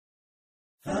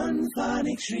Fun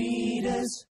Phonics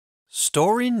Readers.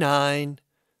 Story 9.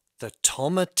 The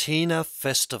Tomatina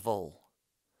Festival.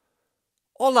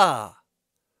 Hola!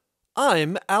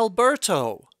 I'm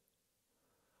Alberto.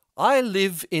 I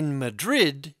live in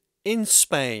Madrid, in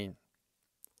Spain.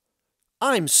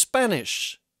 I'm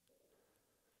Spanish.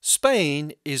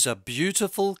 Spain is a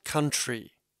beautiful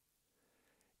country.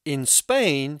 In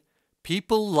Spain,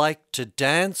 people like to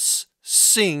dance,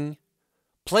 sing,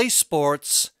 play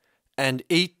sports, and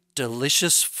eat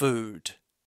delicious food.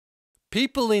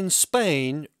 People in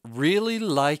Spain really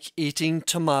like eating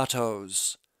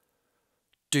tomatoes.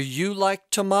 Do you like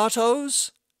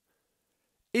tomatoes?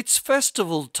 It's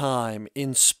festival time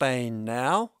in Spain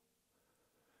now.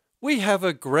 We have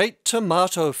a great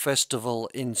tomato festival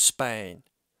in Spain.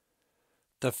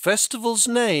 The festival's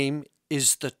name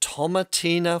is the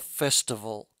Tomatina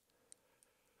Festival.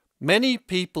 Many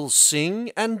people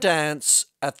sing and dance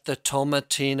at the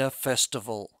Tomatina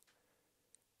Festival.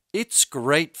 It's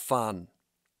great fun.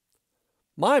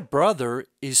 My brother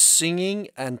is singing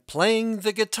and playing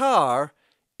the guitar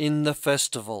in the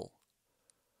festival.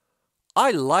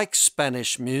 I like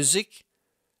Spanish music,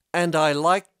 and I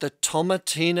like the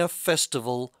Tomatina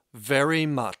Festival very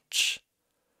much.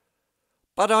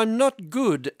 But I'm not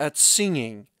good at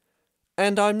singing,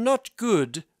 and I'm not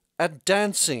good at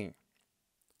dancing.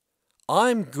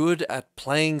 I'm good at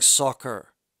playing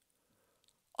soccer.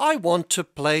 I want to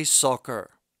play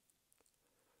soccer.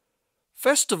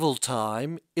 Festival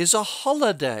time is a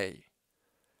holiday,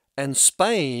 and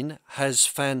Spain has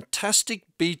fantastic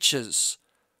beaches,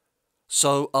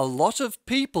 so a lot of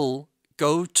people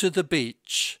go to the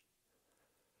beach.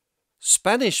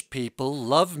 Spanish people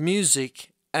love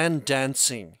music and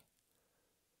dancing.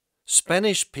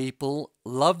 Spanish people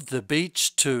love the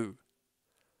beach too.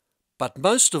 But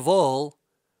most of all,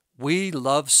 we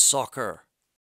love soccer.